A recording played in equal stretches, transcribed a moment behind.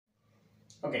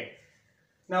Okay.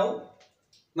 Now,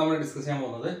 we will discuss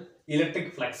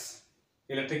electric flux.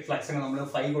 Electric flux is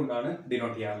 5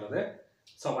 denoted.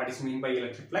 So, what is mean by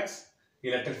electric flux?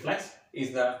 Electric flux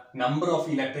is the number of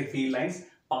electric field lines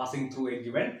passing through a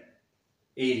given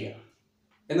area.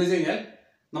 In this area,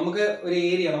 we have an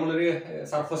area, a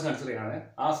surface.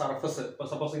 Surface,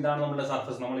 suppose this is the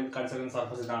surface, we consider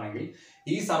surface.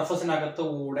 This surface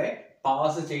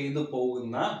pass the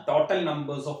total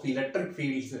numbers of electric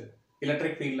fields.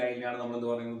 Electric field line is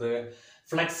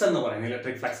flux.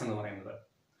 Electric flux.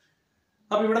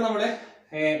 Now,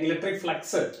 electric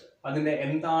flux is three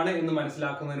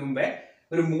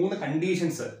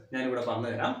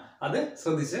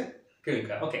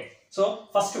conditions. Okay. So,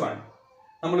 first one,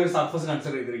 we have a surface.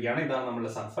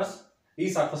 This surface.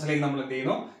 This surface is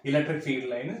electric field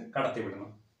line.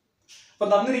 So,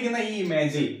 this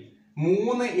image,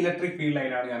 3 electric field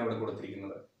line.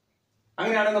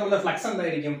 Flux.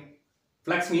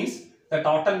 Flux means the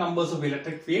total numbers of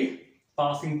electric field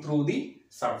passing through the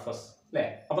surface. So,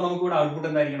 we will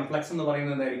output flux in the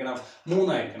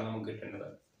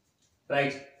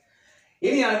right?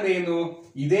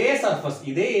 This surface,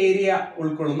 this area,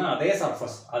 this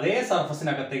surface,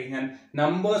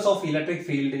 numbers of electric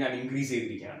field increase.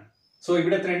 So, if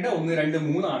you have 1, 2,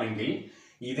 3,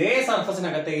 this surface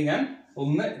 1, 2,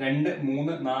 3,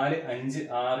 4, 5, 6,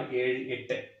 7,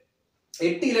 8.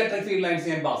 8 electric field lines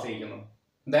pass.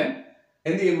 Then,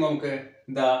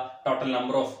 the total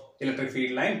number of electric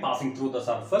field line passing through the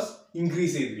surface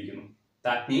increase.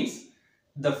 That means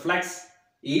the flux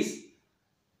is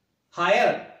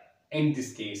higher in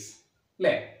this case.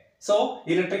 So,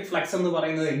 electric flux is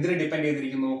depend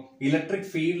electric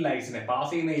field lines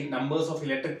passing the numbers of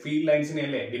electric field lines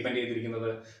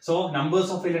depend. So, numbers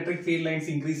of electric field lines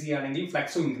increase,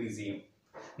 flux increase.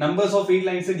 Numbers of field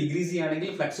lines decrease,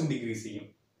 flux decrease.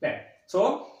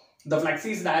 So, the flux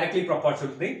is directly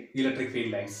proportional to the electric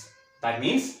field lines. That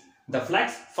means the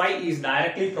flux phi is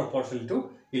directly proportional to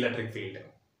electric field.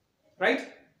 Right?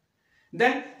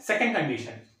 Then, second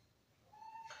condition.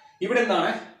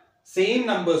 Here same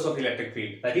numbers of electric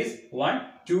field. That is 1,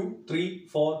 2, 3,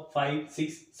 4, 5,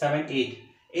 6, 7, 8.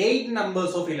 8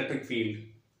 numbers of electric field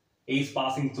is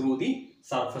passing through the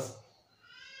surface.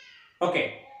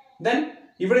 Okay. Then,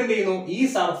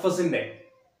 this surface in the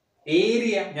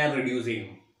area reduce.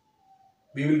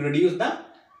 We will reduce the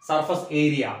surface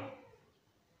area.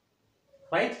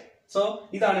 Right? So,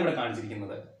 this is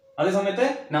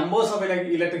the numbers of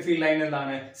electric field line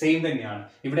same. Here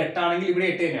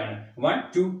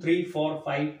 1, 2, 3, 4,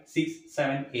 5, 6,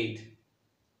 7, 8.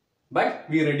 But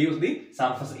we reduce the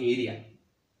surface area.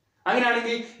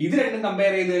 If you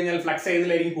compare flux,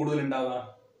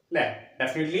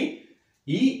 definitely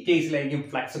this case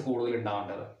flux is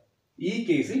this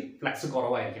case flux is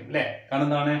total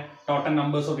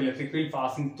numbers of electric field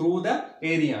passing through the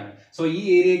area. So, this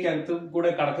area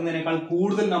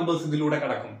numbers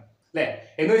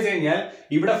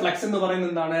flux in the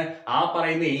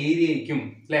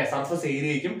area surface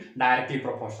area directly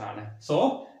proportional.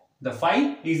 So, the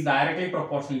phi is directly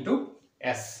proportional to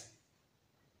S.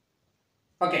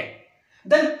 Okay.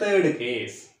 Then third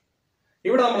case.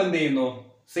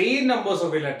 Same numbers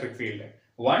of electric field.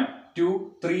 1,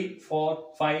 2, 3,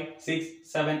 4, 5, 6,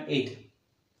 7, 8.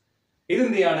 This is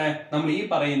the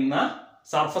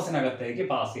surface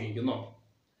pass.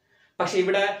 But here,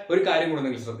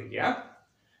 one this surface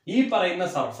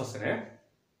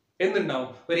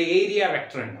area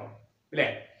vector.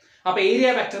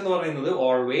 Area vector is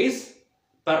always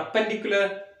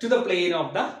perpendicular to the plane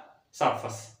of the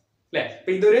surface. This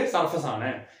is a surface.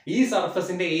 This surface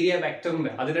in the area vector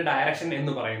direction.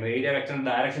 Area vector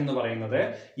direction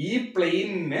this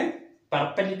plane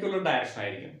perpendicular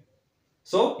direction.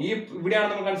 So, we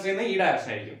are considering this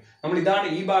direction. We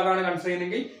are considering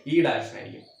this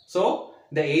direction. So,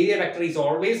 the area vector is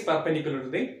always perpendicular to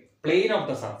the plane of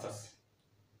the surface.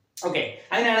 Okay.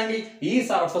 And this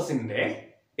surface in the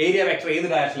area vector is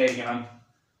direction.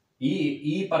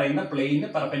 This plane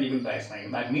perpendicular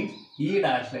direction. That means this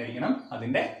direction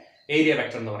area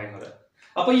vector.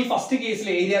 Now, in first case,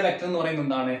 area vector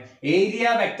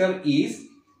is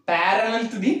parallel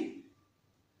to the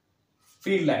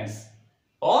field lines,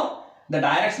 or the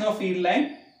direction of field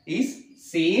line is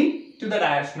same to the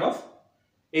direction of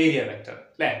area vector.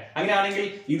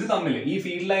 This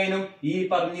field line this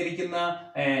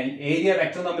area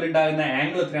vector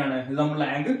angle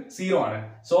angle 0.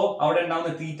 So,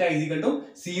 theta is equal to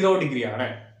 0 degree.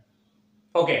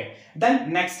 Okay.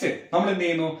 Then next, we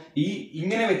will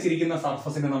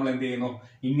surface.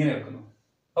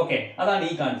 Okay, that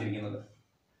is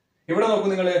ഇവിടെ നോക്കൂ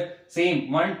നിങ്ങൾ, same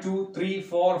 1 2 3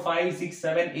 4 5 6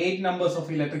 7 8 numbers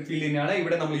of electric field തന്നെയാണ്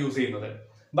ഇവിടെ നമ്മൾ use ചെയ്യുന്നത്.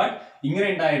 But ഇങ്ങനെ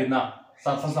ഉണ്ടായിരുന്ന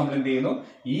surface നമ്മൾ എന്ത് ചെയ്യുന്നു,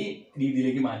 ഈ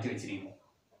രീതിയിലേക്ക് മാറ്റി വെച്ചിരിക്കുന്നു.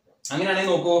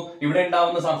 അങ്ങനെയാണെങ്കിൽ നോക്കൂ, ഇവിടെ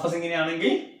ഉണ്ടാവുന്ന സർഫസ്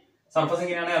ഇങ്ങനെയാണെങ്കിൽ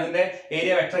അതിന്റെ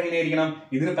ഏരിയ വെക്ടർ എങ്ങനെയായിരിക്കണം,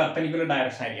 ഇതിന് പെർപെൻഡിക്കുലർ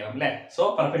ഡയറക്ഷൻ ആയിരിക്കണം അല്ലെ. സോ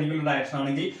പെർപെൻഡിക്കുലർ ഡയറക്ഷൻ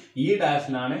ആണെങ്കിൽ ഈ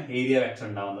ഡയറക്ഷനാണ് ഏരിയ വെക്ടർ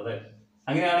ഉണ്ടാവുന്നത്.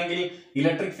 അങ്ങനെയാണെങ്കിൽ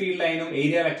ഇലക്ട്രിക് ഫീൽഡ് ലൈനും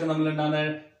ഏരിയ വെക്ടർ നമ്മൾ ഉണ്ടാകുന്ന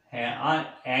ആ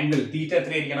ആംഗിൾ തീറ്റ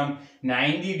എത്രയായിരിക്കണം,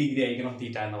 90 ഡിഗ്രി ആയിരിക്കണം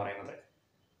തീറ്റ എന്ന് പറയുന്നത്.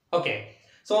 ഓക്കെ,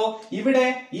 സോ ഇവിടെ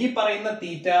ഈ പറയുന്ന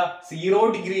തീറ്റ 0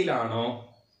 ഡിഗ്രിയിലാണോ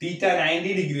തീറ്റ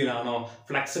 90 ഡിഗ്രിയിലാണോ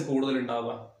ഫ്ലക്സ് കൂടുതൽ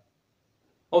ഉണ്ടാവുക?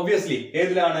 ഒബ്വിയസ്ലി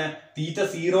ഏതിലാണ്, തീറ്റ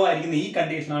 0 ആയിരിക്കുന്ന ഈ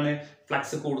കണ്ടീഷനാണ്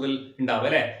ഫ്ലക്സ് കൂടുതൽ ഉണ്ടാവുക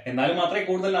അല്ലെ. എന്നാലും മാത്രമേ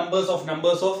കൂടുതൽ numbers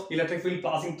of electric field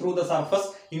passing through the surface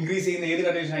increase ചെയ്യുന്ന ഏത്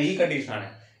കണ്ടീഷനാണ്, ഈ കണ്ടീഷനാണ്.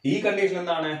 ഈ കണ്ടീഷൻ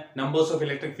എന്താണ്, numbers of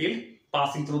electric field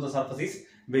passing through the surface is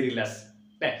very less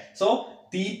അല്ലെ. സോ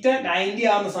തീറ്റ 90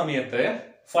 ആവുന്ന സമയത്ത്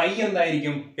ഫൈ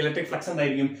എന്തായിരിക്കും, ഇലക്ട്രിക് ഫ്ലക്സ്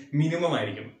എന്തായിരിക്കും, മിനിമം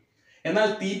ആയിരിക്കും. എന്നാൽ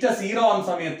തീറ്റ 0 ആവുന്ന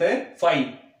സമയത്ത് ഫൈ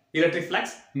ഇലക്ട്രിക്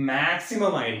ഫ്ലക്സ്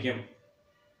മാക്സിമം ആയിരിക്കും.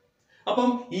 അപ്പം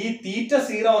ഈ തീറ്റ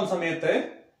 0 ആവുന്ന സമയത്ത്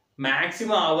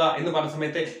മാക്സിമം ആവുക എന്ന് പറഞ്ഞ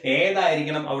സമയത്ത്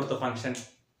ഏതായിരിക്കണം അവിടുത്തെ ഫംഗ്ഷൻ,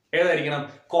 ഏതായിരിക്കണം,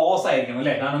 കോസ് ആയിരിക്കണം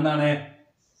അല്ലെ. കാരണം എന്താണ്,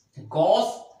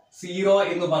 കോസ് 0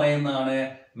 എന്ന് പറയുന്നതാണ്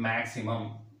മാക്സിമം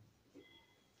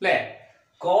അല്ലെ,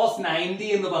 കോസ് 90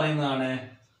 എന്ന് പറയുന്നതാണ്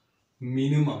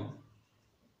മിനിമം,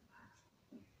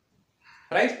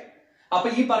 റൈറ്റ്. അപ്പൊ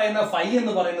ഈ പറയുന്ന ഫൈ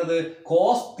എന്ന് പറയുന്നത്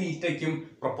കോസ് തീറ്റയ്ക്കും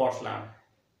പ്രൊപ്പോർഷണൽ ആണ്,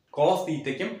 കോസ്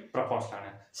തീറ്റയ്ക്കും പ്രൊപ്പോർഷണൽ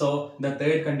ആണ്. So the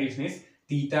third condition is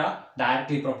theta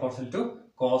directly proportional to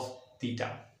cos theta,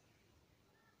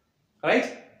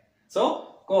 right. So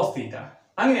cos theta.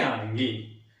 അങ്ങനെയാണെങ്കിൽ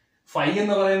ഫൈ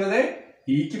എന്ന് പറയുന്നത്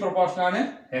ഇക്ക് പ്രൊപ്പോർഷണൽ ആണ്,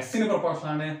 എസിന് പ്രൊപ്പോർഷണൽ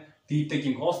ആണ്,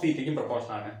 തീറ്റയ്ക്കും കോസ് തീറ്റയ്ക്കും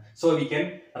പ്രൊപ്പോർഷണൽ ആണ്. So we can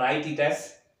write it as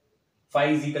phi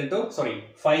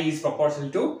is proportional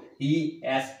to E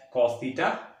as cos theta.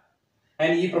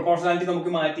 And ഈ proportionality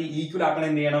നമുക്ക് മാറ്റി ഈക്വൽ ആക്കണം.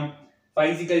 എന്ത് ചെയ്യണം, phi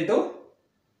is equal to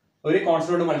ഒരു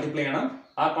കോൺസ്റ്റന്റ് മൾട്ടിപ്ലൈ ചെയ്യണം,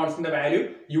 ആ കോൺസ്റ്റന്റ് വാല്യൂ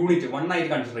യൂണിറ്റ് 1 ആയിട്ട്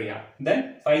കൺസിഡർ ചെയ്യാം. Then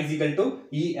phi is equal to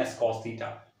E as cos theta.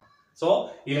 So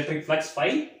electric flux phi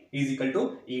is equal to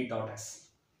E dot S.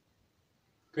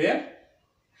 Clear?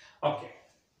 Okay.